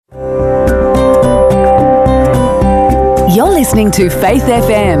listening to Faith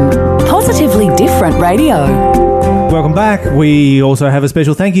FM, positively different radio. Welcome back. We also have a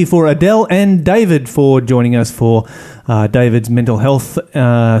special thank you for Adele and David for joining us for David's mental health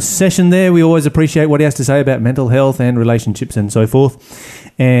session there. We always appreciate what he has to say about mental health and relationships and so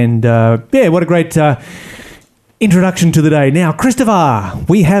forth. And what a great introduction to the day. Now, Christopher,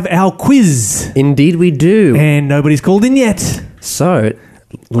 we have our quiz. Indeed we do. And nobody's called in yet. So,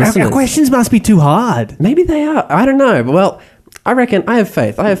 our questions must be too hard. Maybe they are. I don't know. Well, I reckon I have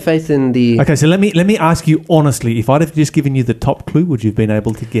faith. I have faith in the... Okay, so let me ask you honestly, if I'd have just given you the top clue, would you have been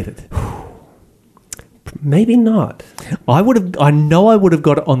able to get it? Maybe not. I know I would have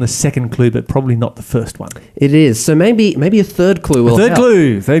got it on the second clue, but probably not the first one. It is. So maybe a third clue will help.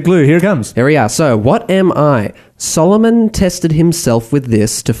 Third clue. Here it comes. Here we are. So, what am I? Solomon tested himself with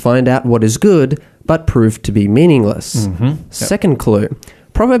this to find out what is good, but proved to be meaningless. Mm-hmm. Yep. Second clue.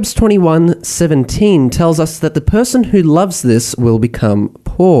 Proverbs 21:17 tells us that the person who loves this will become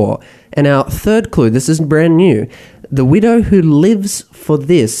poor. And our third clue, this is brand new. The widow who lives for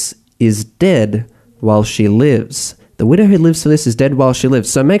this is dead while she lives. The widow who lives for this is dead while she lives.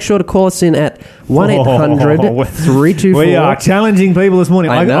 So make sure to call us in at 1-800-324... We are challenging people this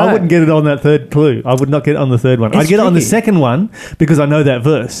morning. I wouldn't get it on that third clue. I would not get it on the third one. I'd get it on the second one because I know that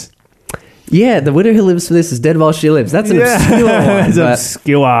verse. Yeah, the widow who lives for this is dead while she lives. That's an obscure one. It's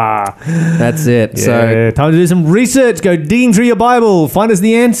obscure. That's it. Yeah, so time to do some research. Go digging through your Bible. Find us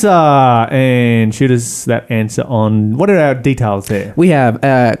the answer and shoot us that answer on... What are our details there? We have...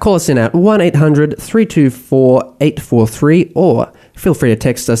 call us in at 1-800-324-843 or feel free to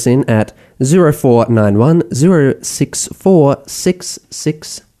text us in at 0491 064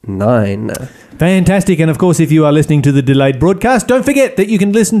 669. Fantastic. And of course, if you are listening to the delayed broadcast, don't forget that you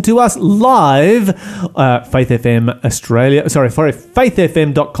can listen to us live Faith FM Australia,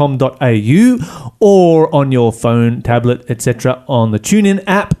 faithfm.com.au or on your phone, tablet, etc. on the TuneIn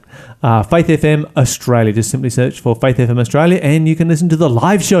app. Faith FM Australia. Just simply search for Faith FM Australia and you can listen to the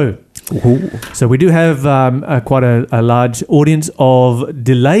live show. Ooh. So we do have quite a large audience of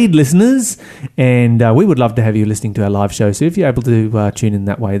delayed listeners and we would love to have you listening to our live show. So if you're able to tune in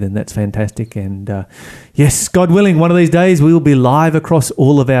that way, then that's fantastic. And yes, God willing, one of these days we will be live across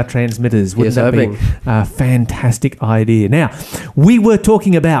all of our transmitters. Wouldn't that be a fantastic idea? Now, we were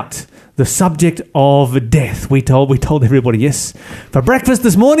talking about the subject of death. We told everybody, yes, for breakfast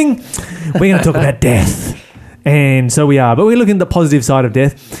this morning, we're going to talk about death. And so we are. But we're looking at the positive side of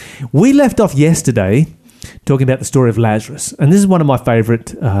death. We left off yesterday talking about the story of Lazarus. And this is one of my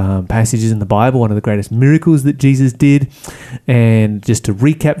favorite passages in the Bible, one of the greatest miracles that Jesus did. And just to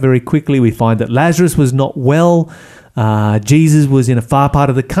recap very quickly, we find that Lazarus was not well. Jesus was in a far part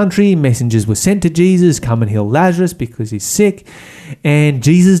of the country. Messengers were sent to Jesus, come and heal Lazarus because he's sick. And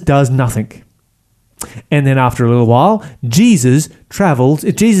Jesus does nothing. And then after a little while, Jesus travels.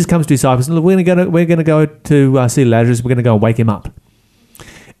 Jesus comes to his disciples and we're going to go to see Lazarus. We're going to go and wake him up.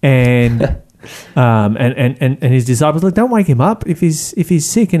 And and his disciples are like, don't wake him up. If he's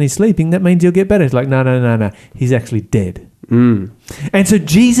sick and he's sleeping, that means he'll get better. He's like, no. He's actually dead. Mm. And so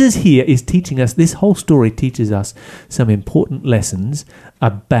Jesus here is teaching us, this whole story teaches us some important lessons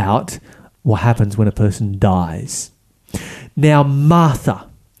about what happens when a person dies. Now, Martha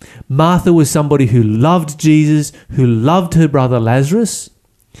was somebody who loved Jesus, who loved her brother Lazarus,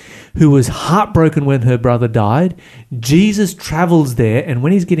 who was heartbroken when her brother died. Jesus travels there, and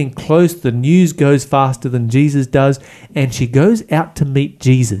when he's getting close, the news goes faster than Jesus does, and she goes out to meet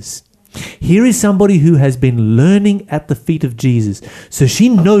Jesus. Here is somebody who has been learning at the feet of Jesus. So she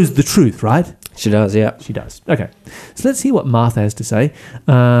knows the truth, right? She does, yeah. She does. Okay. So let's see what Martha has to say.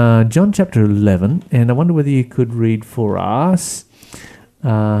 John chapter 11, and I wonder whether you could read for us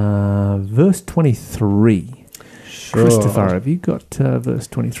verse 23. Sure. Christopher, have you got verse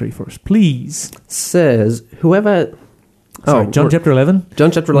 23 for us, please? It says, whoever... John chapter 11?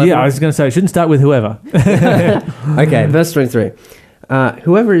 John chapter 11? Yeah, I was going to say, it shouldn't start with whoever. Okay, verse 23.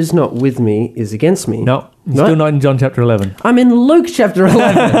 Whoever is not with me is against me. No, still not in John chapter 11. I'm in Luke chapter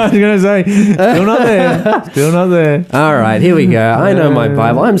 11. I was going to say, still not there. Still not there. All right, here we go. I know my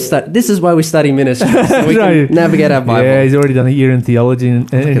Bible. This is why we study ministry, so we can navigate our Bible. Yeah, he's already done a year in theology, and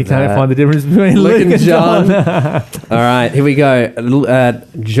he can't find the difference between Luke and John. All right, here we go.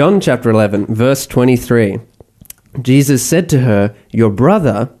 John chapter 11, verse 23. Jesus said to her, your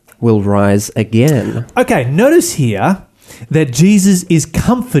brother will rise again. Okay, notice here that Jesus is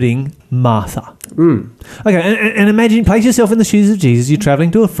comforting Martha. Mm. Okay, and imagine, place yourself in the shoes of Jesus. You're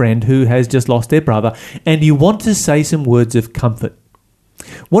traveling to a friend who has just lost their brother, and you want to say some words of comfort.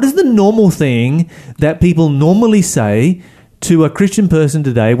 What is the normal thing that people normally say to a Christian person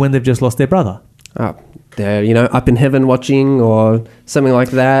today when they've just lost their brother? They're, up in heaven watching or something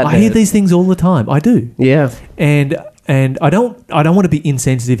like that. I hear these things all the time. I do. Yeah. And I don't want to be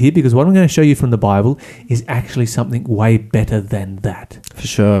insensitive here, because what I'm going to show you from the Bible is actually something way better than that. For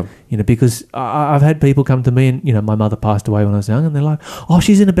sure. Because I've had people come to me and, my mother passed away when I was young, and they're like, oh,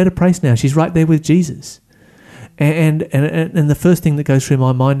 she's in a better place now. She's right there with Jesus. And the first thing that goes through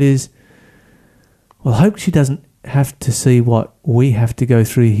my mind is, well, I hope she doesn't have to see what we have to go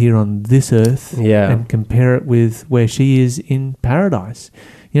through here on this earth, and compare it with where she is in paradise.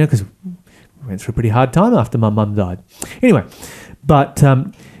 Because we went through a pretty hard time after my mum died. Anyway, but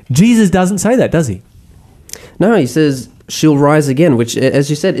Jesus doesn't say that, does he? No, he says she'll rise again, which,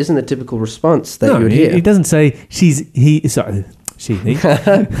 as you said, isn't the typical response that you would hear. He doesn't say he.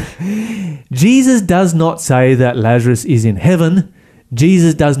 Jesus does not say that Lazarus is in heaven.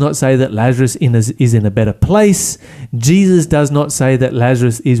 Jesus does not say that Lazarus is in a better place. Jesus does not say that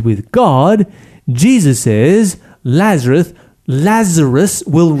Lazarus is with God. Jesus says Lazarus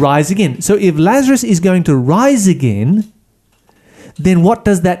will rise again. So if Lazarus is going to rise again, then what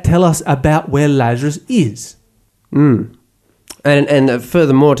does that tell us about where Lazarus is? And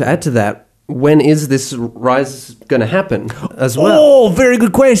furthermore, to add to that, when is this rise going to happen as well? Oh, very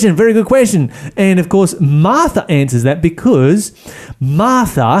good question. Very good question. And of course, Martha answers that, because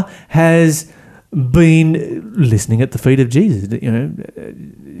Martha has been listening at the feet of Jesus.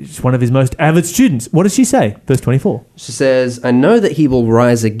 She's one of his most avid students. What does she say? Verse 24. She says, I know that he will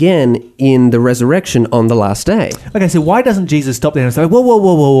rise again in the resurrection on the last day. Okay, so why doesn't Jesus stop there and say,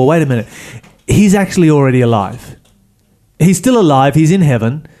 whoa, wait a minute. He's actually already alive. He's still alive. He's in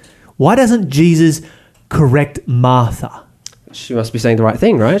heaven. Why doesn't Jesus correct Martha? She must be saying the right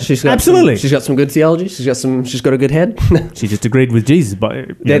thing, right? Absolutely. She's got some good theology. She's got a good head. She just agreed with Jesus, but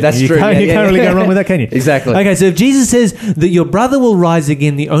that's true. You can't really go wrong with that, can you? Exactly. Okay, so if Jesus says that your brother will rise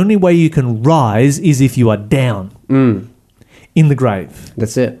again, the only way you can rise is if you are down in the grave.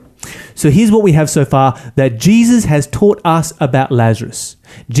 That's it. So here's what we have so far, that Jesus has taught us about Lazarus.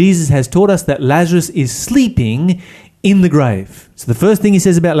 Jesus has taught us that Lazarus is sleeping in the grave. So the first thing he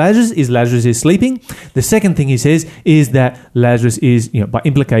says about Lazarus is sleeping. The second thing he says is that Lazarus is, by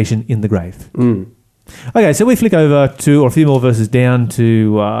implication, in the grave. Okay, so we flick over to, or a few more verses down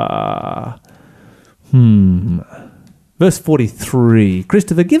to, verse 43.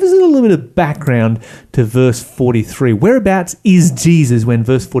 Christopher, give us a little bit of background to verse 43. Whereabouts is Jesus when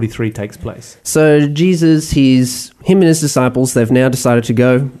verse 43 takes place? So Jesus, him and his disciples, they've now decided to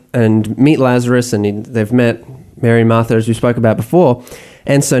go and meet Lazarus, and they've met Mary and Martha, as we spoke about before.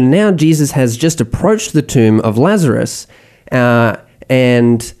 And so now Jesus has just approached the tomb of Lazarus,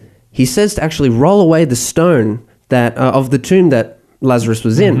 and he says to actually roll away the stone that of the tomb that Lazarus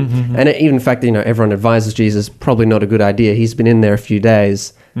was in. And even in fact, everyone advises Jesus, probably not a good idea. He's been in there a few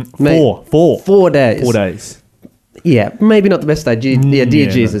days. 4 days. 4 days. Yeah, maybe not the best idea,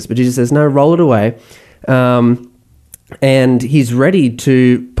 Jesus. But Jesus says, no, roll it away. And he's ready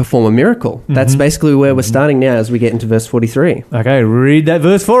to perform a miracle. That's basically where we're starting now as we get into verse 43. Okay, read that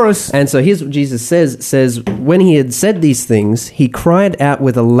verse for us. And so here's what Jesus says, when he had said these things, he cried out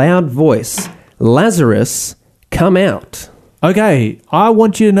with a loud voice, Lazarus, come out. Okay, I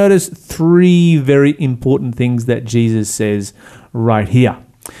want you to notice 3 very important things that Jesus says right here.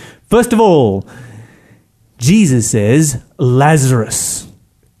 First of all, Jesus says, Lazarus.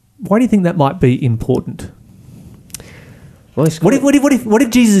 Why do you think that might be important? Well, what if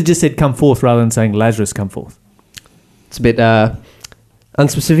Jesus had just said, come forth, rather than saying, Lazarus, come forth? It's a bit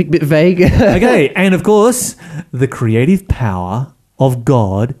unspecific, bit vague. Okay, and of course, the creative power of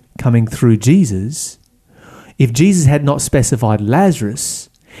God coming through Jesus. If Jesus had not specified Lazarus,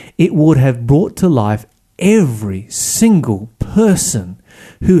 it would have brought to life every single person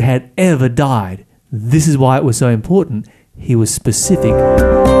who had ever died. This is why it was so important. He was specific.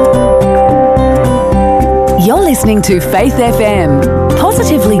 You're listening to Faith FM,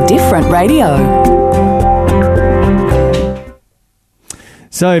 positively different radio.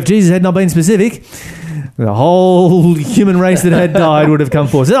 So if Jesus had not been specific, the whole human race that had died would have come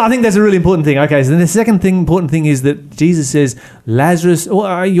forth. So I think that's a really important thing. Okay, so then the second important thing is that Jesus says, Lazarus,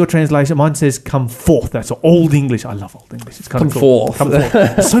 or your translation, mine says, come forth. That's Old English. I love Old English. It's kind of cool. Forth. Come forth.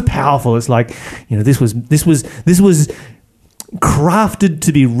 It's so powerful. It's like, this was crafted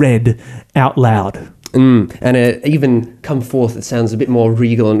to be read out loud. And even come forth, it sounds a bit more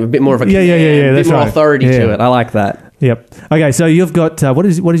regal and a bit more of a a bit more authority to it. I like that. Yep. Okay, so you've got, what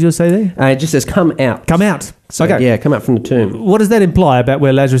does yours say there? It just says come out. Come out. So, okay. Yeah, come out from the tomb. What does that imply about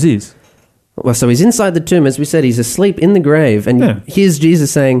where Lazarus is? Well, so he's inside the tomb, as we said. He's asleep in the grave. And here's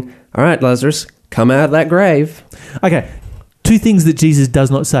Jesus saying, all right, Lazarus, come out of that grave. Okay, 2 things that Jesus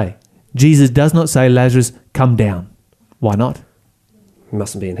does not say. Jesus does not say, Lazarus, come down. Why not? He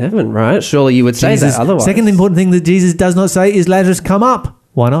mustn't be in heaven, right? Surely you would say Jesus, that otherwise. second important thing that Jesus does not say is, Lazarus, come up.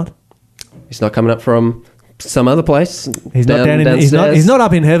 Why not? He's not coming up from some other place. He's not down in, downstairs. he's not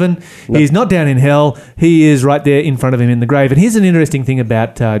up in heaven. No. He's not down in hell. He is right there in front of him in the grave. And here's an interesting thing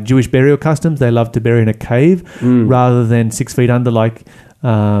about Jewish burial customs. They love to bury in a cave rather than 6 feet under like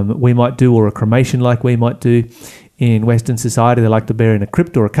we might do, or a cremation like we might do. In Western society, they like to bury in a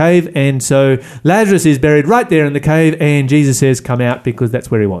crypt or a cave. And so Lazarus is buried right there in the cave, and Jesus says, come out, because that's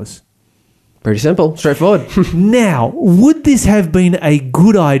where he was. Pretty simple, straightforward. Now, would this have been a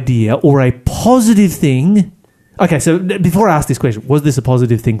good idea or a positive thing? Okay, so before I ask this question, was this a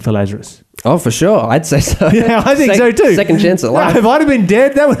positive thing for Lazarus? Oh, for sure. I'd say so. Yeah, I think so too. Second chance at life. If I'd have been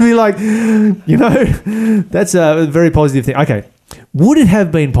dead, that would be like, that's a very positive thing. Okay, would it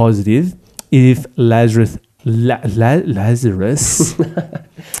have been positive if Lazarus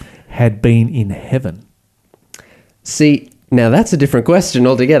had been in heaven? See, now that's a different question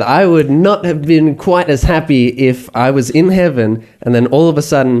altogether. I would not have been quite as happy if I was in heaven and then all of a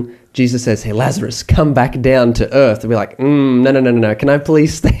sudden Jesus says, hey, Lazarus, come back down to earth. I'd be like, no. Can I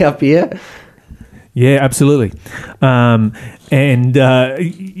please stay up here? Yeah, absolutely. And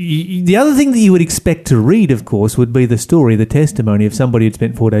the other thing that you would expect to read, of course, would be the story, the testimony of somebody who'd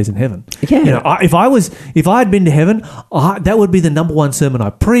spent 4 days in heaven. Yeah. You know, if I had been to heaven, that would be the number one sermon I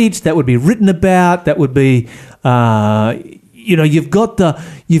preached. That would be written about. That would be, you've got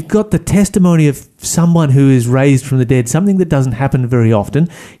the testimony of someone who is raised from the dead, something that doesn't happen very often.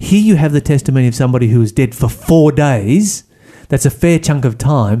 Here you have the testimony of somebody who was dead for 4 days. That's a fair chunk of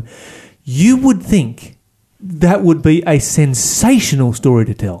time. You would think that would be a sensational story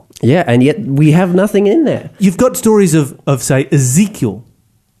to tell. Yeah, and yet we have nothing in there. You've got stories of say, Ezekiel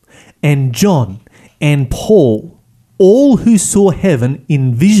and John and Paul, all who saw heaven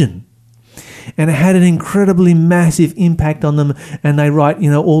in vision. And it had an incredibly massive impact on them. And they write,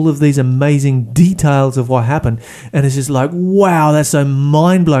 all of these amazing details of what happened. And it's just like, wow, that's so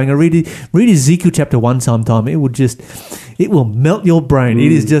mind-blowing. I read Ezekiel chapter 1 sometime. It will melt your brain.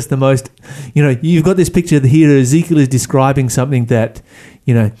 It is just the most, you've got this picture here. Ezekiel is describing something that,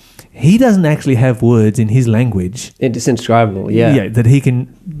 he doesn't actually have words in his language. It's indescribable, yeah. Yeah, that he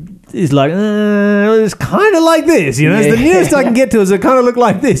can... is like, it's kind of like this, It's the nearest I can get to is it kind of look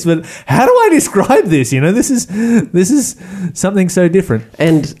like this. But how do I describe this? This is something so different.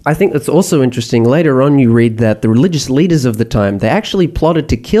 And I think that's also interesting. Later on, you read that the religious leaders of the time, they actually plotted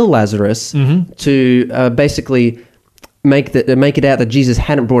to kill Lazarus to basically make it out that Jesus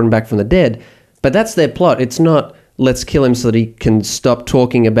hadn't brought him back from the dead. But that's their plot. It's not, let's kill him so that he can stop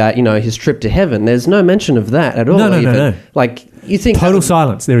talking about, his trip to heaven. There's no mention of that at all. No. Like, you think... Total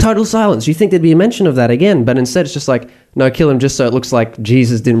silence. Total silence. You think there'd be a mention of that again, but instead it's just like, no, kill him just so it looks like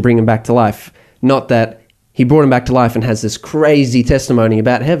Jesus didn't bring him back to life. Not that he brought him back to life and has this crazy testimony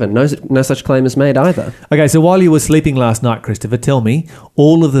about heaven. No such claim is made either. Okay, so while you were sleeping last night, Christopher, tell me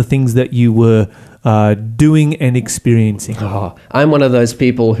all of the things that you were doing and experiencing. Oh, I'm one of those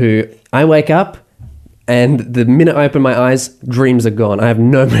people who I wake up and the minute I open my eyes, dreams are gone. I have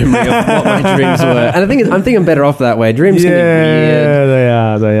no memory of what my dreams were. And I'm thinking better off that way. Dreams can be weird.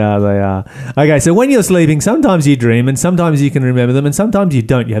 Yeah, they are. Okay, so when you're sleeping, sometimes you dream and sometimes you can remember them and sometimes you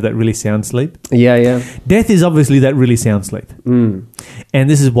don't. You have that really sound sleep. Yeah. Death is obviously that really sound sleep. And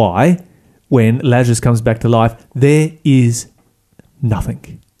this is why when Lazarus comes back to life, there is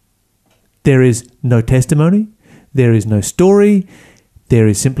nothing. There is no testimony. There is no story. There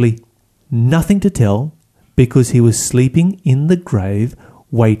is simply nothing to tell because he was sleeping in the grave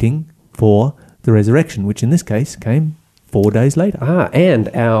waiting for the resurrection, which in this case came 4 days later. And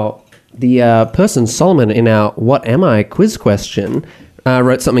the person, Solomon, in our What Am I quiz question,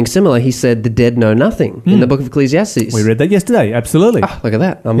 wrote something similar. He said, the dead know nothing in the book of Ecclesiastes. We read that yesterday, absolutely. Look at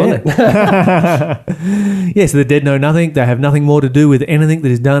that. I'm on it. Yes, the dead know nothing. They have nothing more to do with anything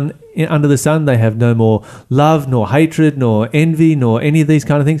that is done under the sun. They have no more love, nor hatred, nor envy, nor any of these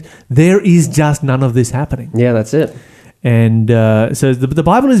kind of things. There is just none of this happening. Yeah, that's it. And so the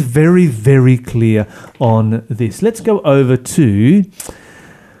Bible is very, very clear on this. Let's go over to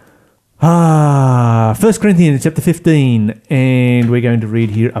 1 Corinthians chapter 15, and we're going to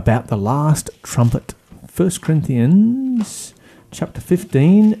read here about the last trumpet. 1 Corinthians chapter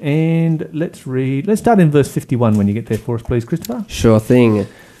 15, and let's start in verse 51 when you get there for us, please, Christopher. Sure thing.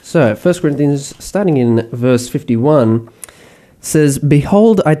 So, 1 Corinthians, starting in verse 51, says,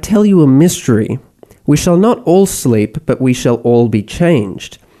 Behold, I tell you a mystery. We shall not all sleep, but we shall all be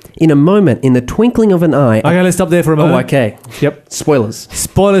changed. in a moment, in the twinkling of an eye. Okay, let's stop there for a moment. Oh, okay. Yep. Spoilers.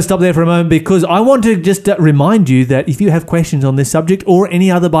 Spoilers, stop there for a moment, because I want to just remind you that if you have questions on this subject or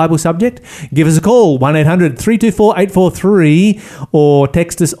any other Bible subject, give us a call, 1-800-324-843, or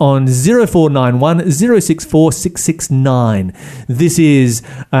text us on 0491 064 669. This is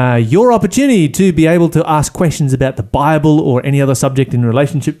your opportunity to be able to ask questions about the Bible or any other subject in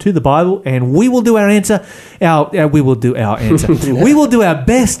relationship to the Bible, and we will do our answer. We will do our answer. We will do our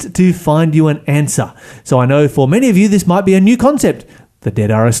best to find you an answer. So I know for many of you this might be a new concept. The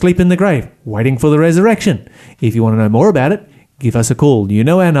dead are asleep in the grave, waiting for the resurrection. If you want to know more about it, give us a call. You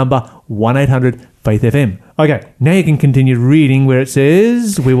know our number, 1-800-FAITH-FM. Okay, now you can continue reading where it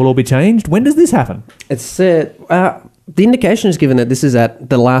says, we will all be changed. When does this happen? It's said, the indication is given that this is at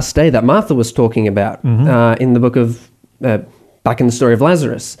the last day that Martha was talking about in the book of, back in the story of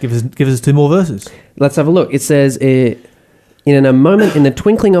Lazarus. Give us 2 more verses. Let's have a look. It says, in a moment, in the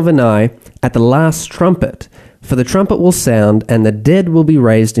twinkling of an eye, at the last trumpet, for the trumpet will sound, and the dead will be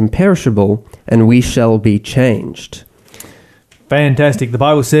raised imperishable, and we shall be changed. Fantastic. The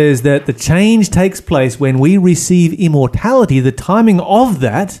Bible says that the change takes place when we receive immortality. The timing of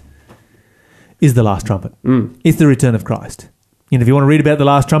that is the last trumpet. It's the return of Christ. And if you want to read about the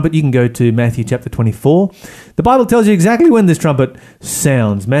last trumpet, you can go to Matthew chapter 24. The Bible tells you exactly when this trumpet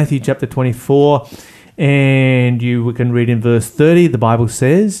sounds. Matthew chapter 24, and you can read in verse 30, the Bible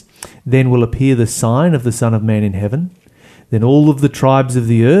says, "Then will appear the sign of the Son of Man in heaven. Then all of the tribes of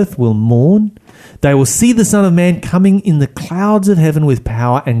the earth will mourn. They will see the Son of Man coming in the clouds of heaven with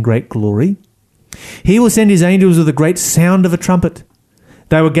power and great glory. He will send his angels with a great sound of a trumpet.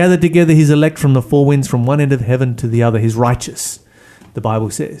 They will gather together his elect from the four winds, from one end of heaven to the other, his righteous," the Bible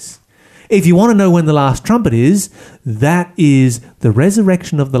says. If you want to know when the last trumpet is, that is the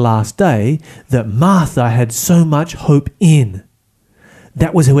resurrection of the last day that Martha had so much hope in.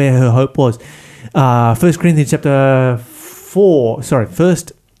 That was where her hope was. 1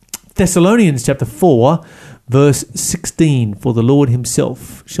 Thessalonians chapter 4, verse 16, "For the Lord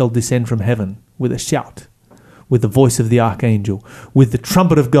himself shall descend from heaven with a shout, with the voice of the archangel, with the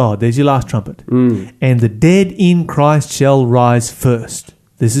trumpet of God." There's your last trumpet. "And the dead in Christ shall rise first."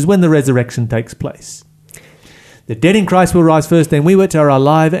 This is when the resurrection takes place. The dead in Christ will rise first, then we which are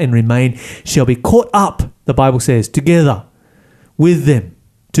alive and remain shall be caught up, the Bible says, together with them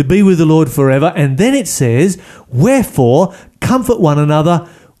to be with the Lord forever. And then it says, "Wherefore comfort one another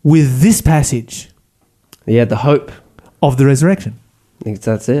with this passage." Yeah, the hope of the resurrection. I think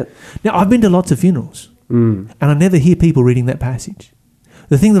that's it. Now, I've been to lots of funerals, and I never hear people reading that passage.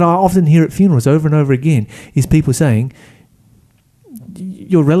 The thing that I often hear at funerals over and over again is people saying,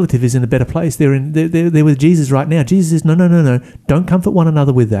 your relative is in a better place. They're with Jesus right now. Jesus says, no. Don't comfort one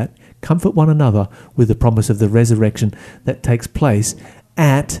another with that. Comfort one another with the promise of the resurrection that takes place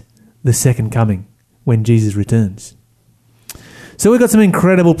at the second coming when Jesus returns. So we've got some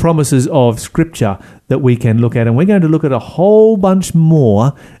incredible promises of Scripture that we can look at, and we're going to look at a whole bunch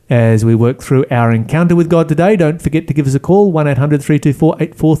more as we work through our encounter with God today. Don't forget to give us a call,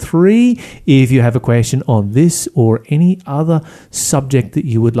 1-800-324-843, if you have a question on this or any other subject that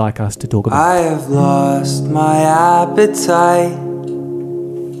you would like us to talk about. I have lost my appetite,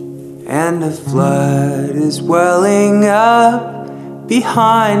 and a flood is welling up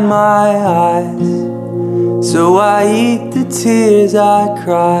behind my eyes. So I eat the tears I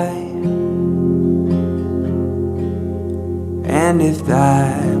cry. And if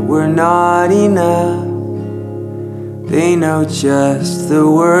that were not enough, they know just the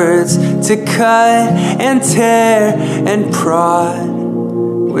words to cut and tear and prod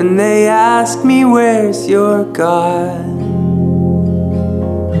when they ask me, "Where's your God?"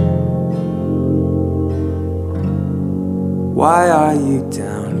 Why are you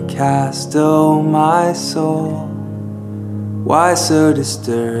downcast, oh my soul? Why so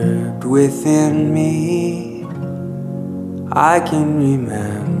disturbed within me? I can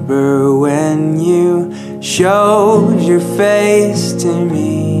remember when you showed your face to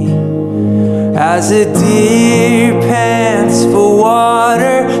me. As a deer pants for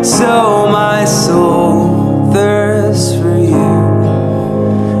water, so my soul thirsts for you.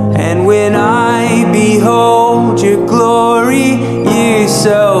 And when I behold your glory, you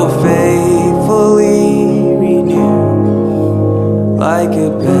so faithfully renew, like a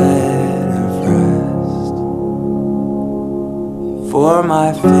bed of rest for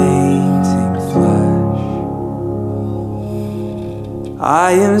my fainting flesh.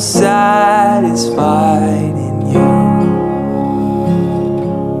 I am satisfied in you.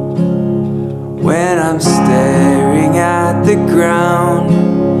 When I'm staring at the ground,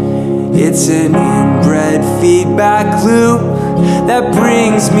 it's an inbred feedback loop. that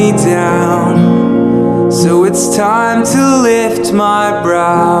brings me down. So it's time to lift my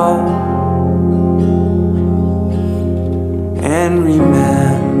brow and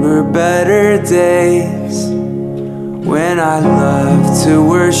remember better days when I love to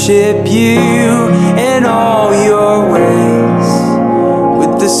worship you in all your ways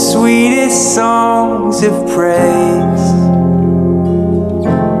with the sweetest songs of praise.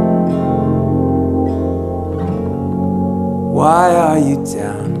 Why are you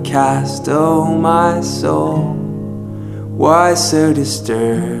downcast, oh my soul? Why so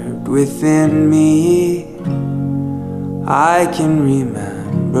disturbed within me? I can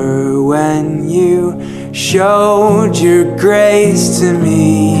remember when you showed your grace to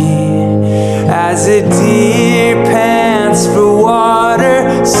me. As a deer pants for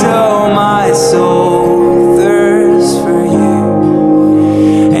water, so my soul thirsts for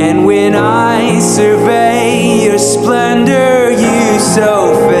you. And when I survey your splendor, you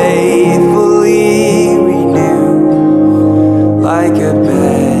so faithfully renew, like a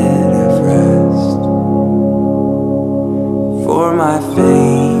bed of rest for my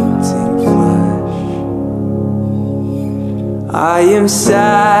fainting flesh. I am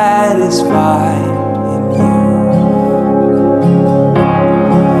satisfied in you.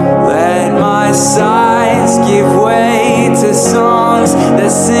 Let my sighs give way to songs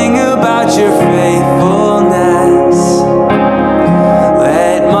that sing about your faithfulness.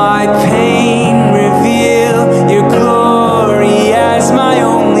 Let my pain reveal your glory as my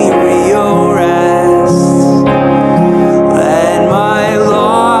only real rest. Let my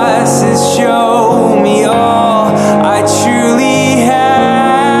losses show me all I truly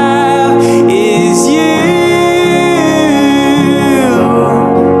have is you.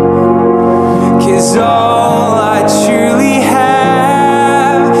 'Cause all I truly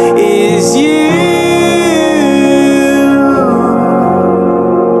have is you.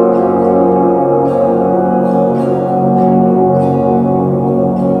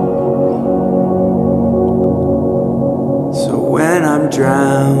 So when I'm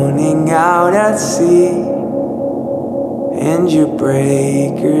drowning out at sea, and your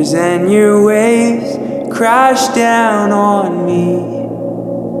breakers and your waves crash down on me,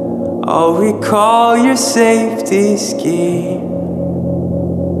 I'll recall your safety scheme.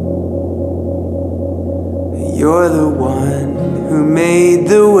 You're the one who made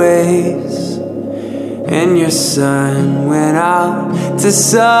the waves, and your son went out to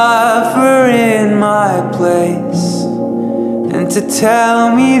suffer in my place, and to tell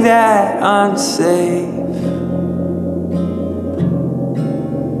me that I'm safe.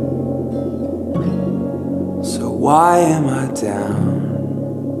 So why am I down?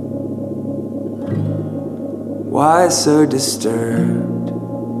 Why so disturbed?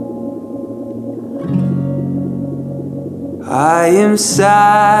 I am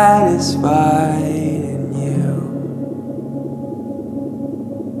satisfied in you.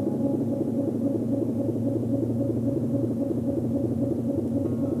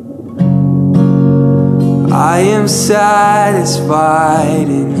 I am satisfied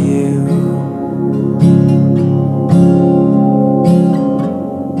in you.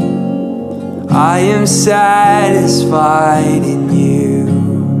 I am satisfied in you.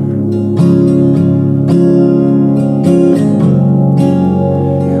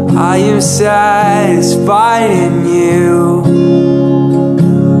 I am satisfied in you.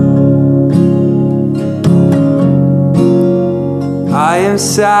 I am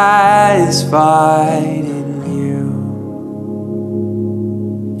satisfied in you.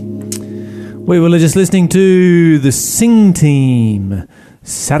 We were just listening to the Sing Team,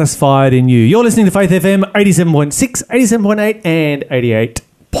 Satisfied in You. You're listening to Faith FM 87.6, 87.8 and 88.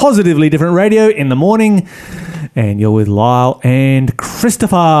 Positively Different Radio in the morning. And you're with Lyle and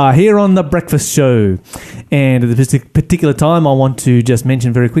Christopher here on The Breakfast Show. And at this particular time, I want to just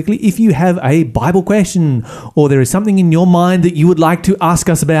mention very quickly, if you have a Bible question or there is something in your mind that you would like to ask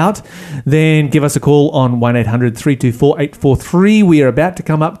us about, then give us a call on 1-800-324-843. We are about to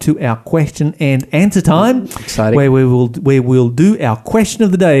come up to our question and answer time. Exciting. Where we'll do our question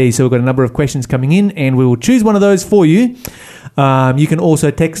of the day. So we've got a number of questions coming in and we will choose one of those for you. You can also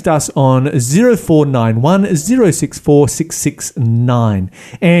text us on 0491 064 669.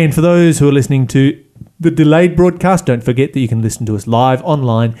 And for those who are listening to the delayed broadcast, don't forget that you can listen to us live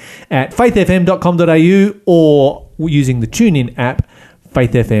online at faithfm.com.au or using the TuneIn app,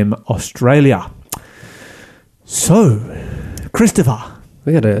 Faith FM Australia. So, Christopher,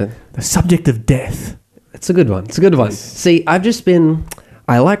 We got the subject of death. It's a good one. It's a good one. See, I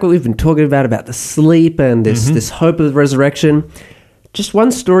like what we've been talking about the sleep and this hope of the resurrection. just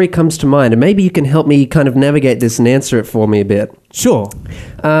one story comes to mind, and maybe you can help me kind of navigate this and answer it for me a bit. Sure.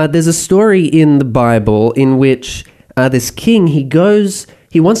 There's a story in the Bible in which this king, he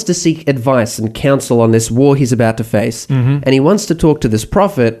wants to seek advice and counsel on this war he's about to face. And he wants to talk to this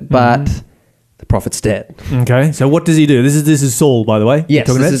prophet, but the prophet's dead. Okay. So what does he do? This is Saul, by the way. Yes,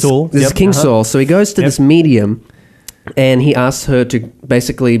 You're talking about Saul. This is King Saul. So he goes to this medium, and he asks her to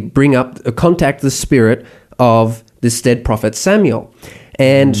basically contact the spirit of this dead prophet Samuel.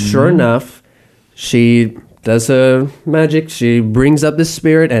 And sure enough, she does her magic. She brings up this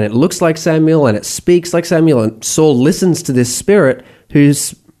spirit, and it looks like Samuel, and it speaks like Samuel. And Saul listens to this spirit who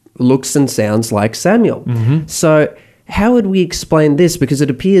looks and sounds like Samuel. So how would we explain this? Because it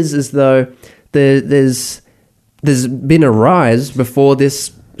appears as though there's been a rise before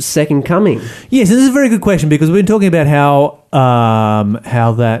this second coming. Yes, this is a very good question, because we've been talking about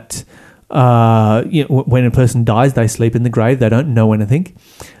how that when a person dies, they sleep in the grave, they don't know anything,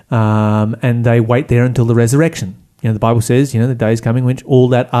 and they wait there until the resurrection. The Bible says, the day is coming when all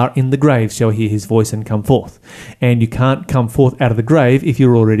that are in the grave shall hear his voice and come forth. And you can't come forth out of the grave if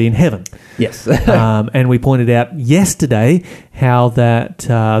you're already in heaven. Yes. And we pointed out yesterday how that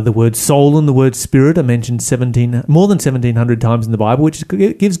the word soul and the word spirit are mentioned more than 1,700 times in the Bible, which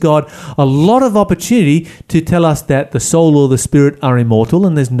gives God a lot of opportunity to tell us that the soul or the spirit are immortal,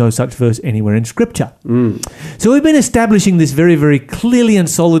 and there's no such verse anywhere in Scripture. So we've been establishing this very, very clearly and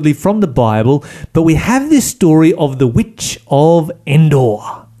solidly from the Bible, but we have this story of the Witch of Endor.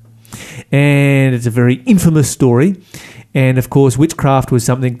 And it's a very infamous story. And of course, witchcraft was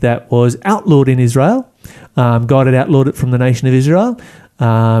something that was outlawed in Israel. God had outlawed it from the nation of Israel.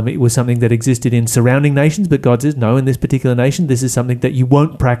 It was something that existed in surrounding nations, but God says, no, in this particular nation, this is something that you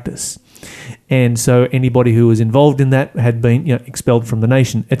won't practice. And so anybody who was involved in that had been expelled from the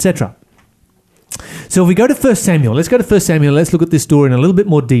nation, etc. So if we go to 1 Samuel, let's go to 1 Samuel. Let's look at this story in a little bit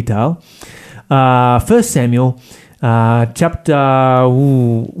more detail. 1 Samuel, chapter,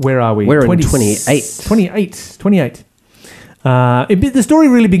 where are we? We're in 28. 28. The story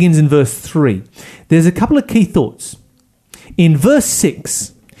really begins in verse 3. There's a couple of key thoughts. In verse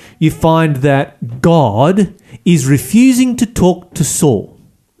 6, you find that God is refusing to talk to Saul.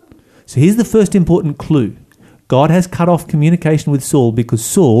 So here's the first important clue. God has cut off communication with Saul because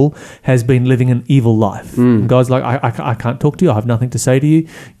Saul has been living an evil life. And God's like, I can't talk to you. I have nothing to say to you.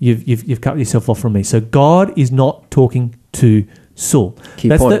 You've cut yourself off from me. So God is not talking to Saul.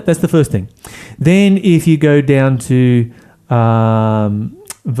 That's the first thing. Then if you go down to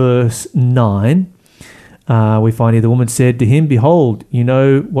verse 9, we find here the woman said to him, behold, you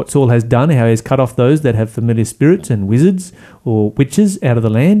know what Saul has done, how he has cut off those that have familiar spirits and wizards or witches out of the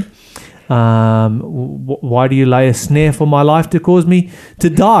land. Why do you lay a snare for my life to cause me to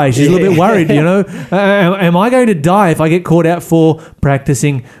die? She's a little bit worried, Am I going to die if I get caught out for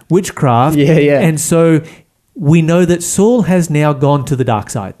practicing witchcraft? Yeah. And so we know that Saul has now gone to the dark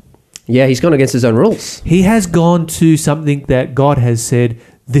side. Yeah, he's gone against his own rules. He has gone to something that God has said,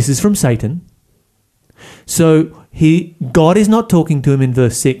 this is from Satan. So God is not talking to him in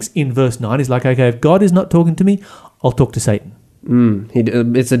verse 6. In verse 9, he's like, okay, if God is not talking to me, I'll talk to Satan.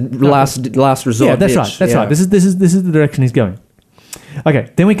 It's a last resort. Yeah, that's right. That's right. This is the direction he's going.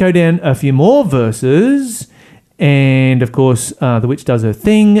 Okay, then we go down a few more verses, and of course, the witch does her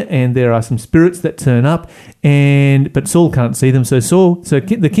thing, and there are some spirits that turn up, but Saul can't see them. So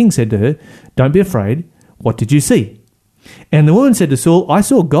the king said to her, "Don't be afraid. What did you see?" And the woman said to Saul, "I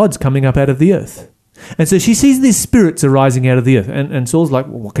saw gods coming up out of the earth." And so she sees these spirits arising out of the earth, and Saul's like,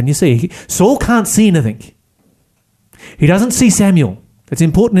 well, "What can you see?" Saul can't see anything. He doesn't see Samuel. It's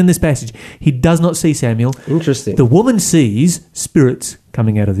important in this passage. He does not see Samuel. Interesting. The woman sees spirits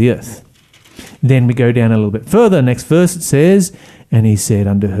coming out of the earth. Then we go down a little bit further. Next verse it says, and he said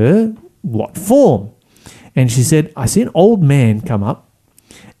unto her, what form? And she said, I see an old man come up,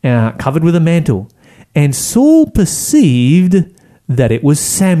 covered with a mantle. And Saul perceived that it was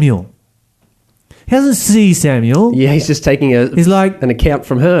Samuel. He doesn't see Samuel. Yeah, he's just taking an account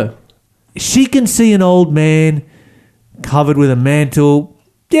from her. She can see an old man covered with a mantle.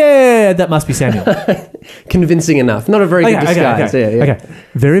 Yeah, that must be Samuel. Convincing enough. Not a very good disguise. Okay.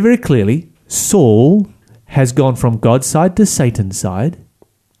 Very, very clearly, Saul has gone from God's side to Satan's side.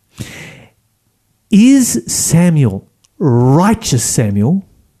 Is Samuel, righteous Samuel,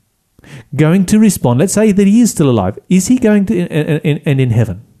 going to respond? Let's say that he is still alive. Is he going to, and in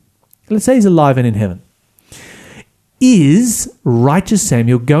heaven? Let's say he's alive and in heaven. Is righteous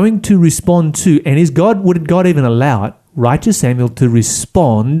Samuel going to respond to, and would God even allow it, righteous Samuel to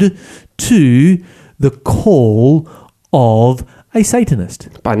respond to the call of a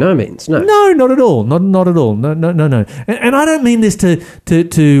Satanist. By no means, no. No, not at all. Not at all. No. And I don't mean this to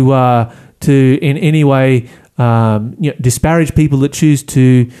in any way disparage people that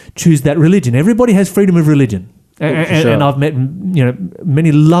choose that religion. Everybody has freedom of religion. And I've met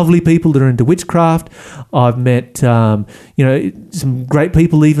many lovely people that are into witchcraft. I've met some great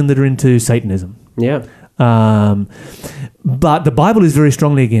people even that are into Satanism. Yeah. But the Bible is very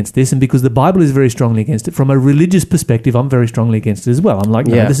strongly against this, and because the Bible is very strongly against it, from a religious perspective, I'm very strongly against it as well. I'm like,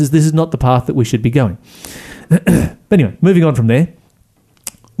 no, this is not the path that we should be going. But anyway, moving on from there,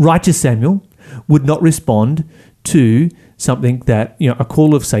 righteous Samuel would not respond to something that, a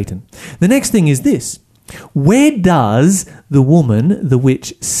call of Satan. The next thing is this. Where does the woman, the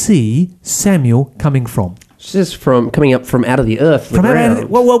witch, see Samuel coming from? She's coming up from out of the earth.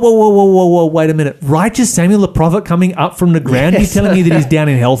 Whoa, wait a minute. Righteous Samuel the prophet coming up from the ground? Yes. You're telling me that he's down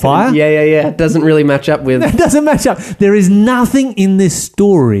in hellfire? Yeah. It doesn't really match up with... That doesn't match up. There is nothing in this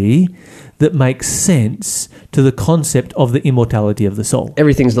story that makes sense to the concept of the immortality of the soul.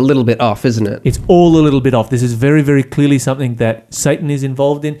 Everything's a little bit off, isn't it? It's all a little bit off. This is very, very clearly something that Satan is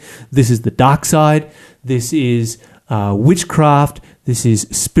involved in. This is the dark side. This is witchcraft. This is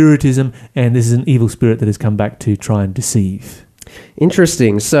spiritism. And this is an evil spirit that has come back to try and deceive.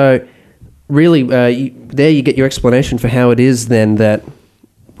 Interesting. So really, there you get your explanation for how it is then that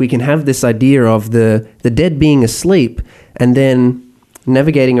we can have this idea of the dead being asleep and then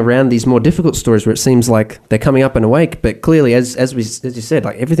navigating around these more difficult stories where it seems like they're coming up and awake, but clearly, as you said,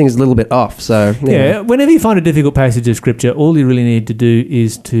 like everything's a little bit off. So yeah, whenever you find a difficult passage of scripture, all you really need to do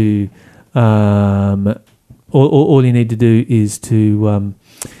is to look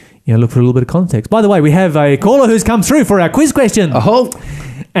for a little bit of context. By the way, we have a caller who's come through for our quiz question. Oh.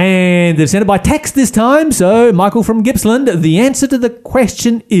 And they've sent it by text this time. So, Michael from Gippsland, the answer to the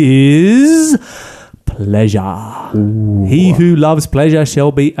question is pleasure. Ooh. He who loves pleasure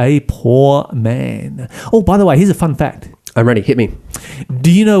shall be a poor man. Oh, by the way, here's a fun fact. I'm ready. Hit me.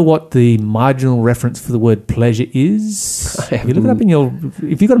 Do you know what the marginal reference for the word pleasure is? If you look it up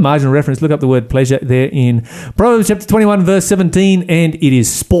if you've got a marginal reference, look up the word pleasure there in Proverbs chapter 21, verse 17, and it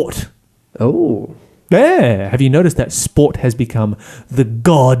is sport. Oh. Yeah. Have you noticed that sport has become the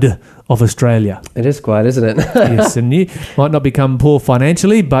god of Australia? It is quite, isn't it? Yes, and you might not become poor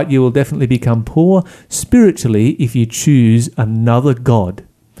financially, but you will definitely become poor spiritually if you choose another god.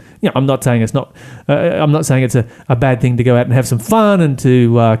 I'm not saying it's not. I'm not saying it's a bad thing to go out and have some fun and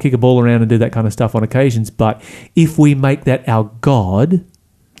to kick a ball around and do that kind of stuff on occasions. But if we make that our god,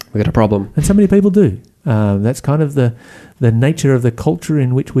 we got a problem. And so many people do. That's kind of the nature of the culture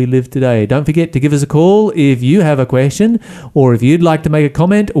in which we live today. Don't forget to give us a call if you have a question or if you'd like to make a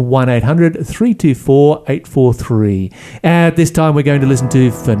comment. 1-800-324-843. At this time, we're going to listen to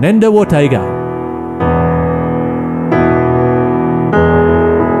Fernando Ortega.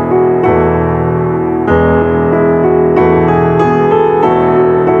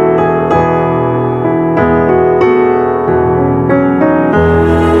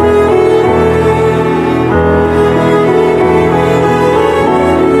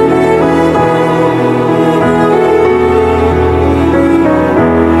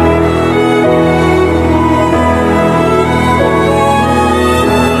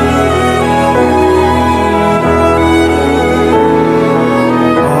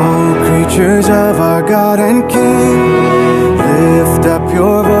 Of our God and King, lift up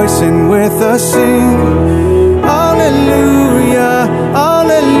your voice and with us sing, Alleluia,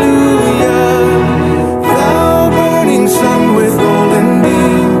 Alleluia. Thou burning sun with golden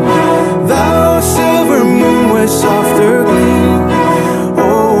beam, thou silver moon with softer gleam,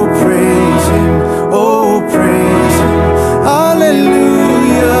 oh praise Him,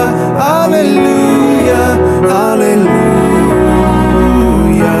 Alleluia, Alleluia, Alleluia.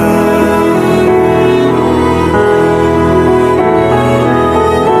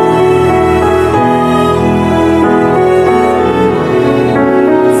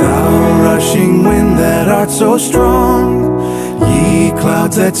 So strong, ye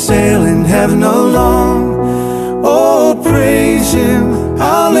clouds that sail in heaven along, oh praise Him,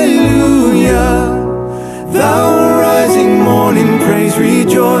 hallelujah. Thou rising morning, praise,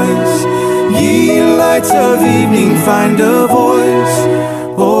 rejoice, ye lights of evening, find a voice,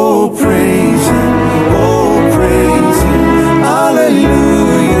 oh praise Him,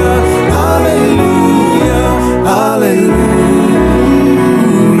 hallelujah, hallelujah, hallelujah.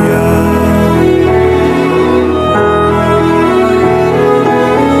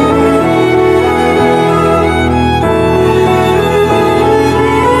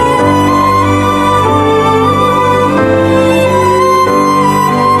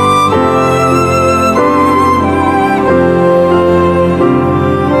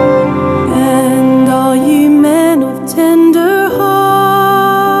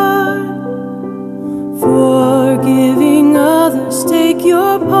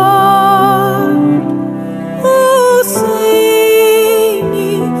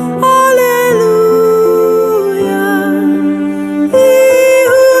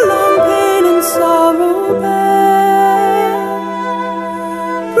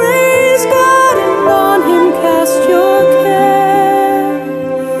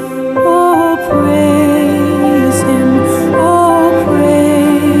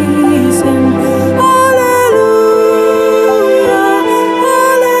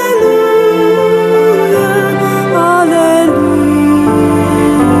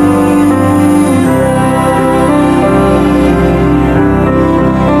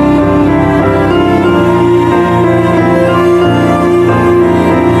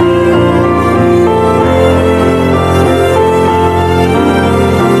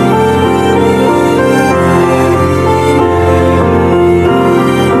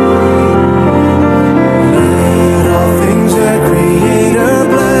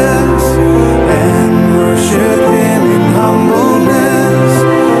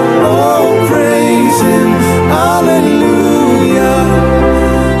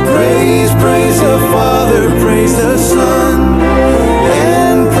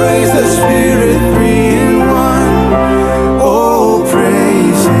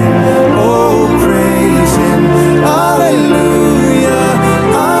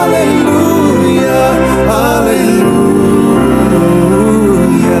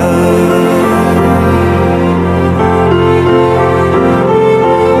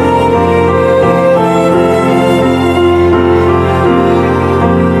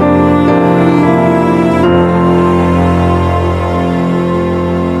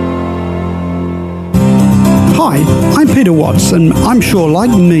 Peter Watts, and I'm sure,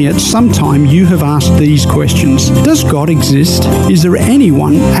 like me, at some time you have asked these questions. Does God exist? Is there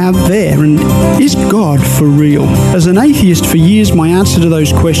anyone out there? And is God for real? As an atheist for years, my answer to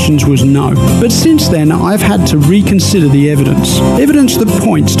those questions was no. But since then, I've had to reconsider the evidence. Evidence that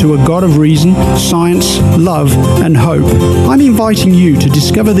points to a God of reason, science, love, and hope. I'm inviting you to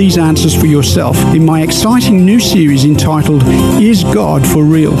discover these answers for yourself in my exciting new series entitled Is God for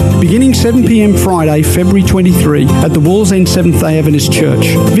Real? Beginning 7 p.m. Friday, February 23 at the Wallsend Seventh-day Adventist Church.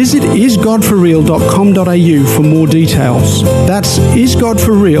 Visit isgodforreal.com.au for more details. That's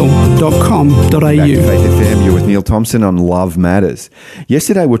isgodforreal.com.au. Back to Faith FM, you're with Neil Thompson on Love Matters.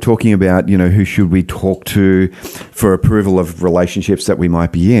 Yesterday we're talking about, who should we talk to for approval of relationships that we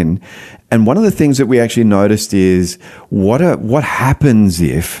might be in. And one of the things that we actually noticed is what happens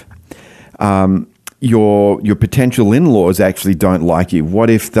if your potential in-laws actually don't like you?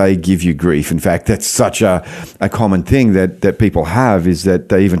 What if they give you grief? In fact, that's such a common thing that people have, is that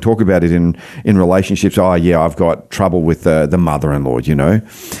they even talk about it in relationships. Oh, yeah, I've got trouble with the mother-in-law,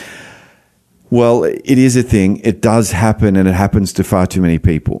 Well, it is a thing. It does happen, and it happens to far too many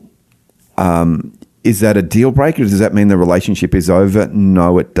people. Is that a deal breaker? Does that mean the relationship is over?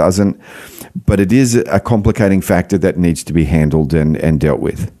 No, it doesn't. But it is a complicating factor that needs to be handled and dealt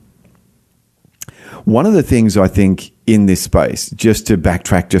with. One of the things I think in this space, just to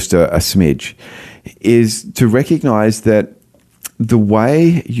backtrack just a smidge, is to recognize that the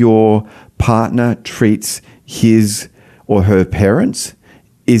way your partner treats his or her parents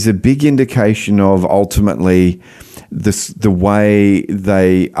is a big indication of ultimately the way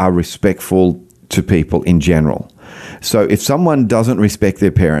they are respectful to people in general. So if someone doesn't respect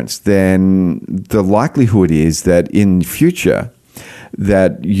their parents, then the likelihood is that in future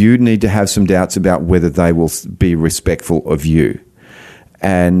that you need to have some doubts about whether they will be respectful of you.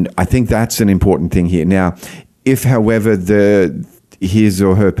 And I think that's an important thing here. Now, if, however, his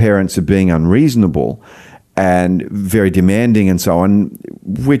or her parents are being unreasonable and very demanding and so on,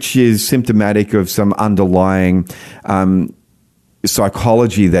 which is symptomatic of some underlying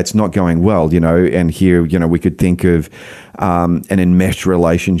psychology that's not going well, and here, we could think of an enmeshed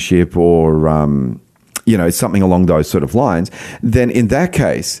relationship or, something along those sort of lines, then in that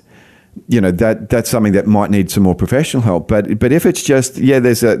case, that's something that might need some more professional help. But if it's just,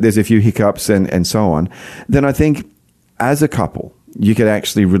 there's a few hiccups and so on, then I think as a couple, you could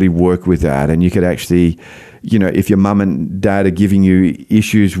actually really work with that, and you could actually, if your mum and dad are giving you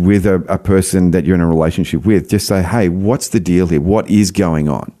issues with a person that you're in a relationship with, just say, hey, what's the deal here? What is going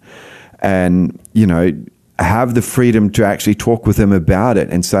on? And, have the freedom to actually talk with them about it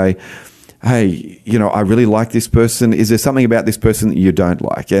and say, hey, I really like this person. Is there something about this person that you don't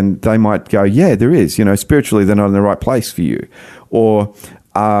like? And they might go, yeah, there is. Spiritually, they're not in the right place for you. Or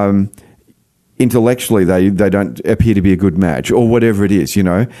intellectually, they don't appear to be a good match, or whatever it is,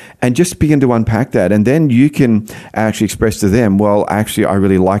 and just begin to unpack that. And then you can actually express to them, well, actually, I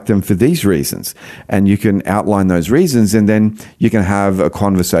really like them for these reasons. And you can outline those reasons, and then you can have a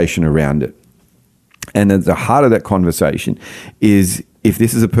conversation around it. And at the heart of that conversation is, if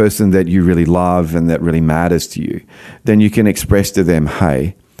this is a person that you really love and that really matters to you, then you can express to them,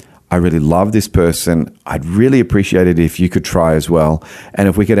 hey, I really love this person. I'd really appreciate it if you could try as well, and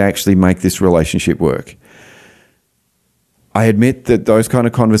if we could actually make this relationship work. I admit that those kind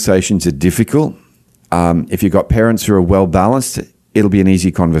of conversations are difficult. If you've got parents who are well-balanced, it'll be an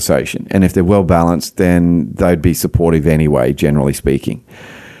easy conversation. And if they're well-balanced, then they'd be supportive anyway, generally speaking.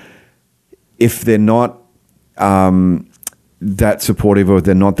 If they're not that supportive, or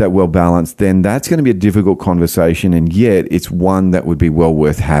they're not that well balanced, then that's going to be a difficult conversation, and yet it's one that would be well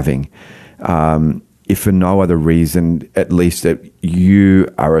worth having. If for no other reason, at least that you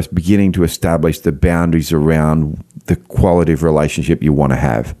are beginning to establish the boundaries around the quality of relationship you want to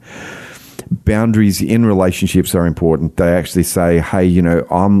have. Boundaries in relationships are important. They actually say, hey,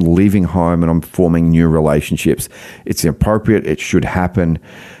 I'm leaving home and I'm forming new relationships. It's appropriate. It should happen.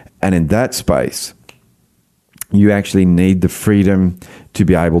 And in that space, you actually need the freedom to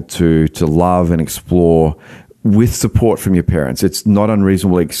be able to love and explore with support from your parents. It's not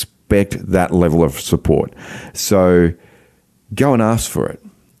unreasonable to expect that level of support. So go and ask for it.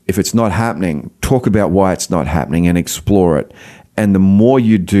 If it's not happening, talk about why it's not happening and explore it. And the more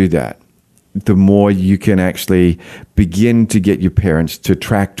you do that, the more you can actually begin to get your parents to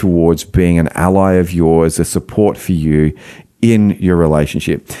track towards being an ally of yours, a support for you in your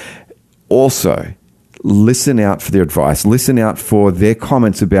relationship. Also, listen out for their advice. Listen out for their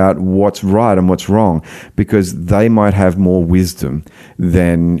comments about what's right and what's wrong, because they might have more wisdom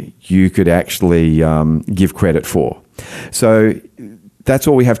than you could actually give credit for. So that's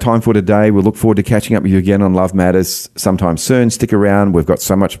all we have time for today. We'll look forward to catching up with you again on Love Matters sometime soon. Stick around. We've got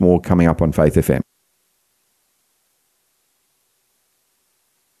so much more coming up on Faith FM.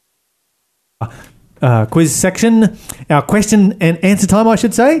 Quiz section, our question and answer time, I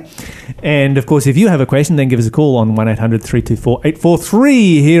should say. And of course, if you have a question, then give us a call on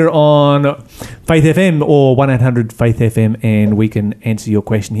 1-800-324-843 here on Faith FM or 1-800 Faith FM, and we can answer your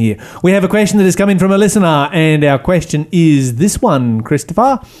question here. We have a question that has come in from a listener, and our question is this one,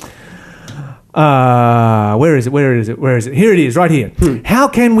 Christopher. Where is it? Here it is, right here. How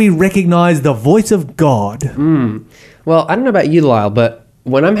can we recognize the voice of God? Well, I don't know about you, Lyle, but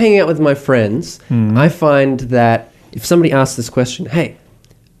when I'm hanging out with my friends, I find that if somebody asks this question, hey,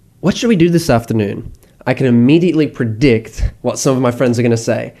 what should we do this afternoon? I can immediately predict what some of my friends are going to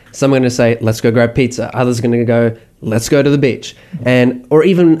say. Some are going to say, let's go grab pizza. Others are going to go, let's go to the beach. Or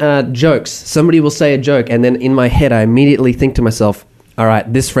even jokes. Somebody will say a joke, and then in my head, I immediately think to myself, all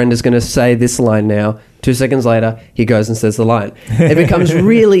right, this friend is going to say this line now. 2 seconds later, he goes and says the line. It becomes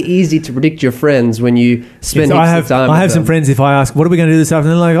really easy to predict your friends when you spend I heaps of time with have some them. friends, if I ask, what are we going to do this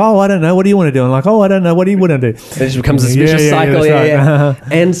afternoon? They're like, oh, I don't know. What do you want to do? I'm like, oh, I don't know. What do you want to do? It just becomes a vicious cycle. that's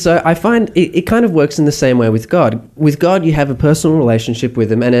right. And so I find it kind of works in the same way with God. With God, you have a personal relationship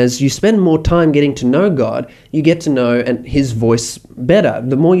with Him. And as you spend more time getting to know God, you get to know His voice better.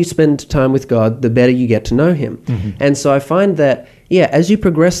 The more you spend time with God, the better you get to know Him. And so I find that, as you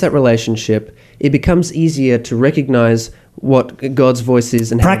progress that relationship, it becomes easier to recognize what God's voice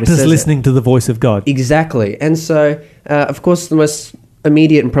is and how He Practice says listening to the voice of God. Exactly. And so, of course, the most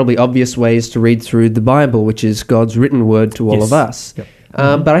immediate and probably obvious way is to read through the Bible, which is God's written word to all Yes. of us. Yep.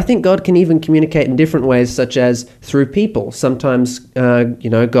 But I think God can even communicate in different ways, such as through people. Sometimes,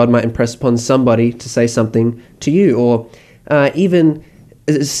 God might impress upon somebody to say something to you, or even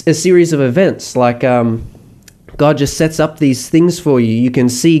a series of events like... God just sets up these things for you. You can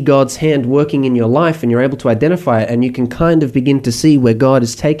see God's hand working in your life, and you're able to identify it, and you can kind of begin to see where God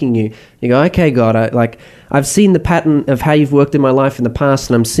is taking you. You go, okay, God, I've seen the pattern of how you've worked in my life in the past,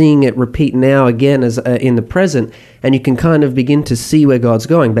 and I'm seeing it repeat now again as in the present, and you can kind of begin to see where God's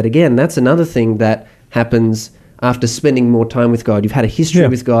going. But again, that's another thing that happens after spending more time with God. You've had a history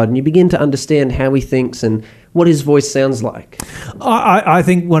with God, and you begin to understand how He thinks and what His voice sounds like. I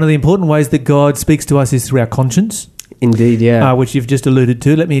think one of the important ways that God speaks to us is through our conscience. Indeed, Which you've just alluded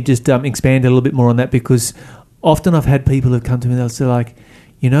to. Let me just expand a little bit more on that, because often I've had people who've come to me and they'll say like,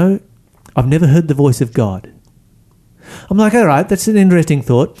 I've never heard the voice of God. I'm like, all right, that's an interesting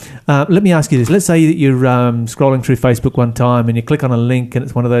thought. Let me ask you this. Let's say that you're scrolling through Facebook one time and you click on a link, and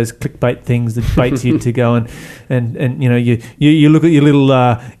it's one of those clickbait things that baits you to go and you look at your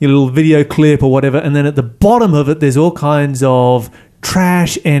little video clip or whatever, and then at the bottom of it there's all kinds of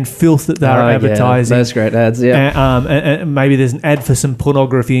trash and filth that they're advertising. Those great ads, and maybe there's an ad for some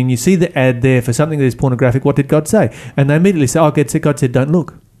pornography, and you see the ad there for something that is pornographic. What did God say? And they immediately say, God said, don't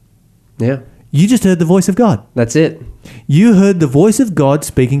look. Yeah. You just heard the voice of God. That's it. You heard the voice of God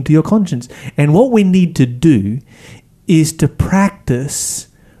speaking to your conscience. And what we need to do is to practice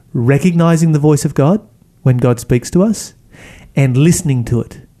recognizing the voice of God when God speaks to us and listening to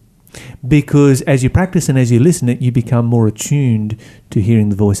it. Because as you practice and as you listen it, you become more attuned to hearing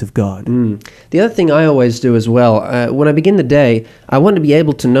the voice of God. The other thing I always do as well, when I begin the day, I want to be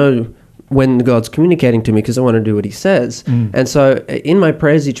able to know when God's communicating to me, because I want to do what He says. And so in my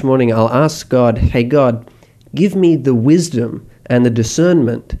prayers each morning, I'll ask God, hey, God, give me the wisdom and the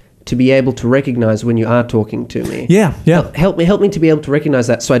discernment to be able to recognize when you are talking to me. Yeah. Help me to be able to recognize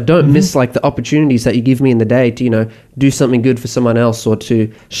that, so I don't miss like the opportunities that you give me in the day to, do something good for someone else, or to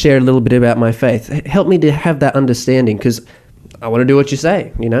share a little bit about my faith. Help me to have that understanding, because I want to do what you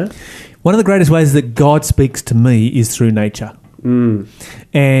say, One of the greatest ways that God speaks to me is through nature.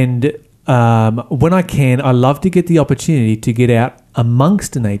 And when I can, I love to get the opportunity to get out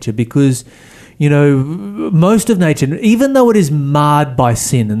amongst nature, because, most of nature, even though it is marred by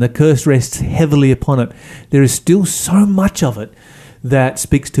sin and the curse rests heavily upon it, there is still so much of it that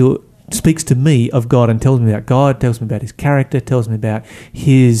speaks to me of God and tells me about God, tells me about His character, tells me about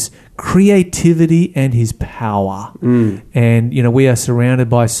His creativity and His power. And, we are surrounded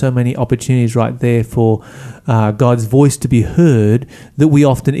by so many opportunities right there for God's voice to be heard that we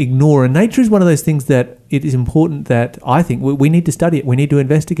often ignore. And nature is one of those things that it is important that I think we need to study it. We need to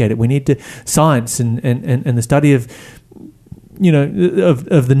investigate it. We need to science and the study of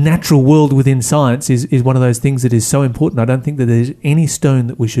of the natural world within science is one of those things that is so important. I don't think that there's any stone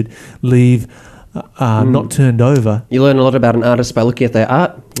that we should leave not turned over. You learn a lot about an artist by looking at their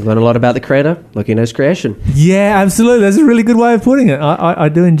art. Learn a lot about the Creator, looking at His creation. Yeah, absolutely. That's a really good way of putting it. I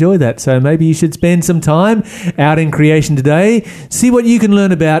do enjoy that. So maybe you should spend some time out in creation today. See what you can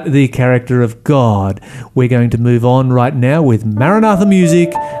learn about the character of God. We're going to move on right now with Maranatha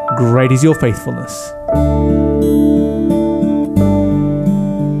music. Great is your faithfulness.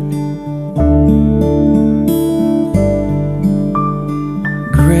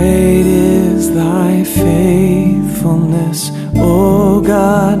 Great is thy faithfulness, O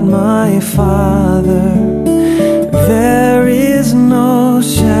God my Father. There is no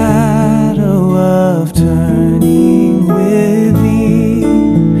shadow of turning with thee.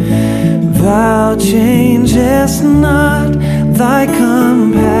 Thou changest not, thy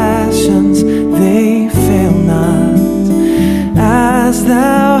compassions, they fail not. As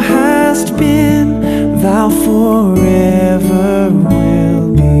thou hast been, thou forever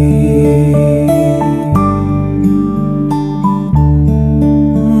will be.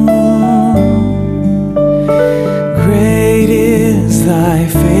 Great is thy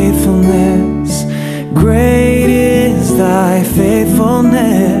faithfulness, great is thy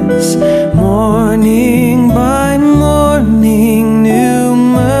faithfulness. Morning by morning, new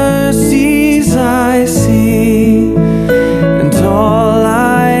mercies I see, and all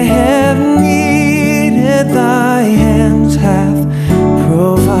I have needed, thy hands hath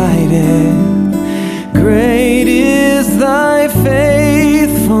provided. Great is thy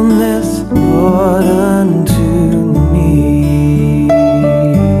faithfulness, Lord, unto me.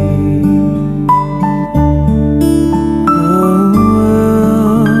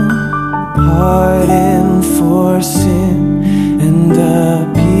 Pardon for sin and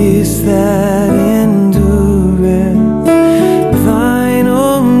a peace that endureth, thine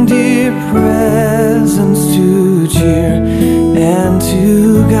own dear presence to cheer and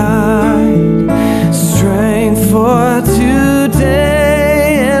to guide, strength for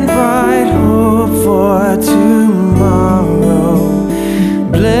today and bright hope for tomorrow,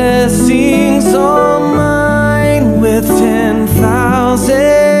 blessings all mine with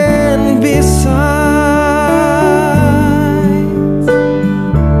 10,000 besides.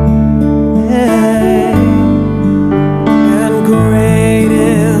 And great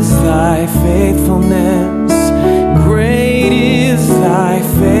is thy faithfulness, great is thy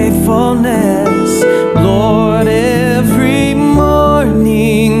faithfulness, Lord. Every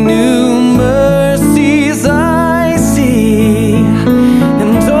morning new mercies I see,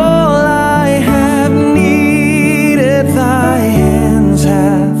 and all I have needed, thy hands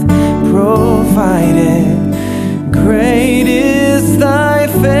hath provided. Great is thy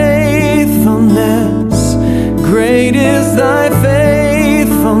faithfulness, great is thy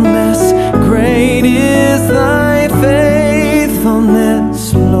faithfulness, great is thy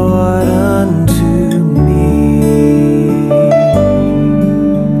faithfulness, Lord, unto me.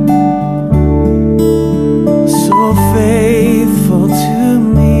 So faithful to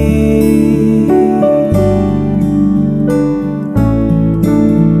me.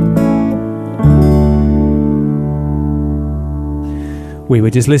 We were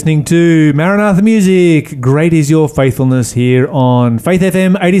just listening to Maranatha music. Great is your faithfulness here on Faith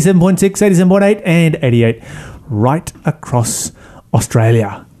FM 87.6, 87.8 and 88 right across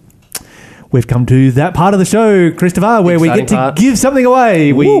Australia. We've come to that part of the show, Christopher, where we get to give something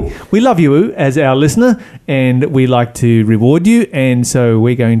away. We love you as our listener, and we like to reward you, and so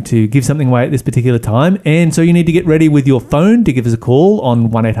we're going to give something away at this particular time. And so you need to get ready with your phone to give us a call on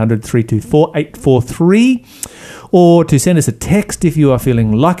 1-800-324-843, or to send us a text if you are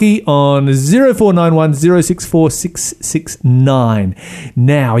feeling lucky on 0491 064 669.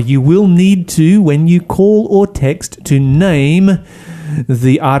 Now, you will need to, when you call or text, to name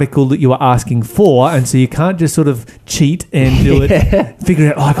the article that you are asking for, and so you can't just sort of cheat and do it,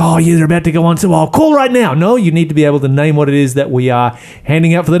 figure out like, oh, you're about to go on, so I'll call right now. No, you need to be able to name what it is that we are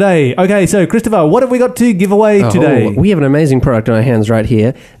handing out for the day. Okay, so Christopher, what have we got to give away today? We have an amazing product on our hands right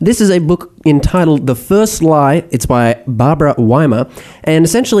here. This is a book entitled The First Lie. It's by Barbara Weimer, and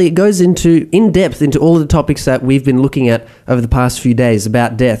essentially it goes in depth into all of the topics that we've been looking at over the past few days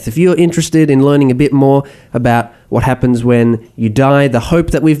about death. If you're interested in learning a bit more about what happens when you die, the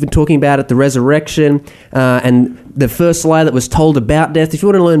hope that we've been talking about at the resurrection, and the first lie that was told about death. If you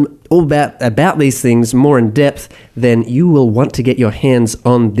want to learn all about these things more in depth, then you will want to get your hands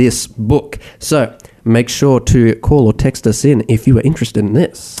on this book. So make sure to call or text us in if you are interested in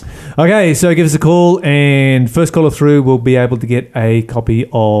this. Okay, so give us a call, and first caller through will be able to get a copy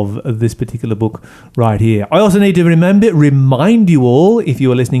of this particular book right here. I also need to remind you all, if you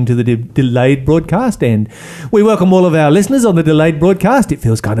are listening to the delayed broadcast, and we welcome all of our listeners on the delayed broadcast. It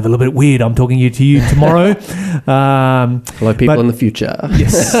feels kind of a little bit weird. I'm talking to you tomorrow. Hello, people in the future.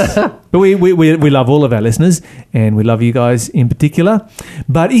 Yes. But we love all of our listeners, and we love you guys in particular.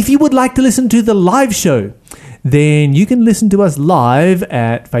 But if you would like to listen to the live show, then you can listen to us live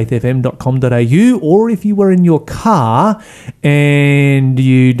at faithfm.com.au, or if you were in your car and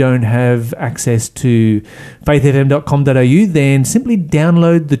you don't have access to faithfm.com.au, then simply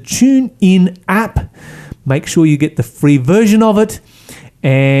download the TuneIn app. Make sure you get the free version of it,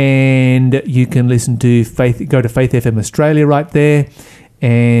 and you can listen to go to Faith FM Australia right there.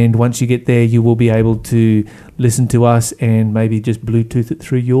 And once you get there, you will be able to listen to us and maybe just Bluetooth it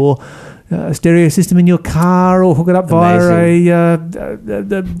through your stereo system in your car, or hook it up via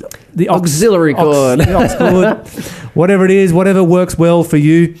the auxiliary cord. The aux cord, whatever it is, whatever works well for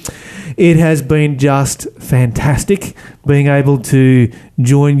you. It has been just fantastic being able to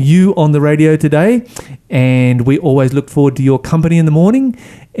join you on the radio today, and we always look forward to your company in the morning,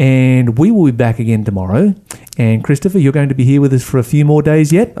 and we will be back again tomorrow. And Christopher, you're going to be here with us for a few more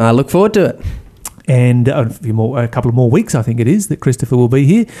days yet. I look forward to it. And a couple of more weeks, I think it is, that Christopher will be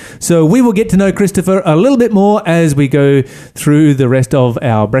here. So we will get to know Christopher a little bit more as we go through the rest of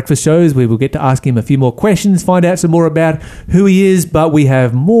our breakfast shows. We will get to ask him a few more questions, find out some more about who he is. But we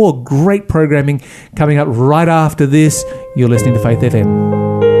have more great programming coming up right after this. You're listening to Faith FM.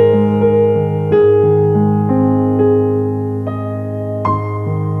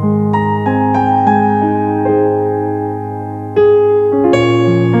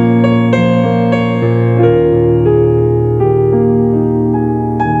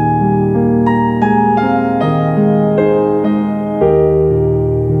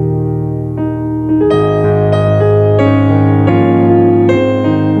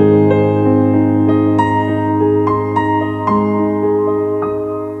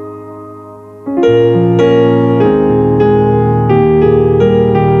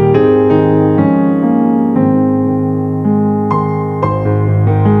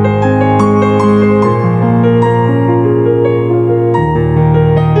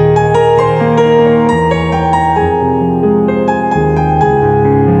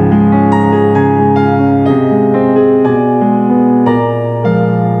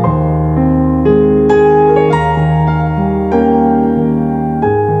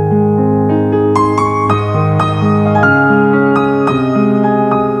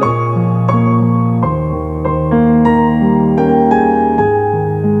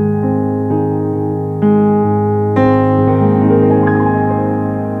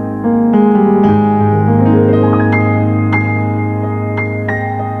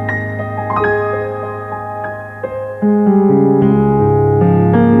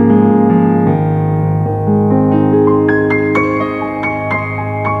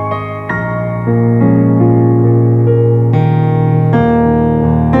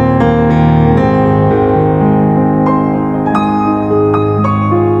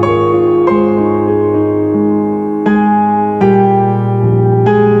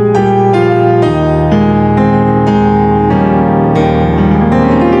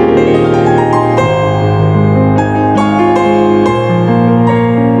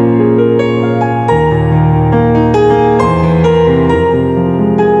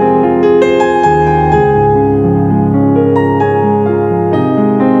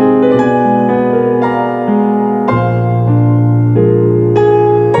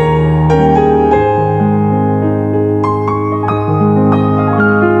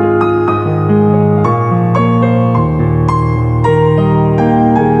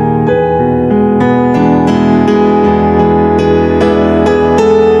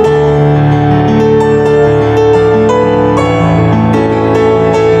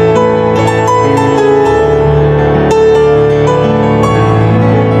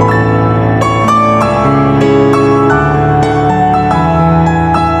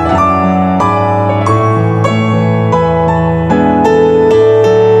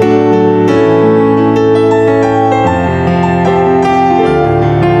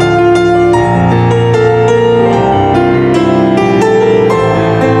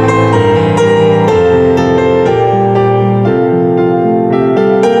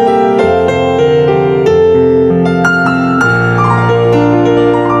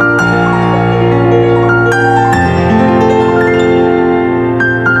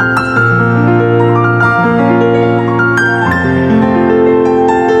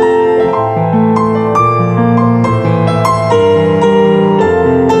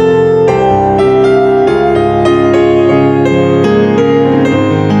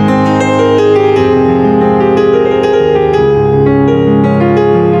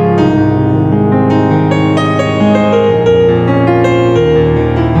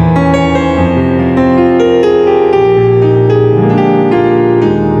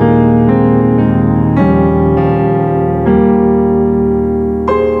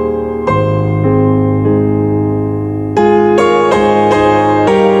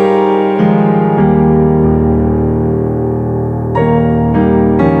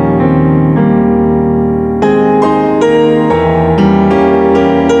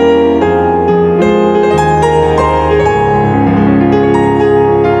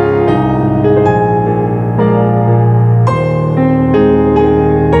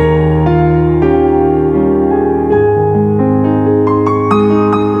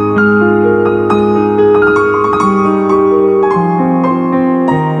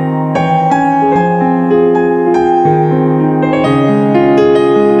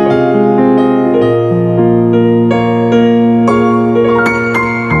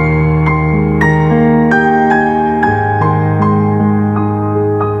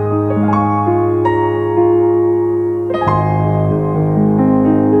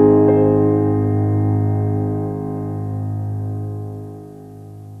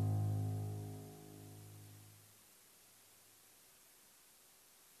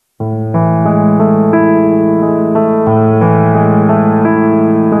 you.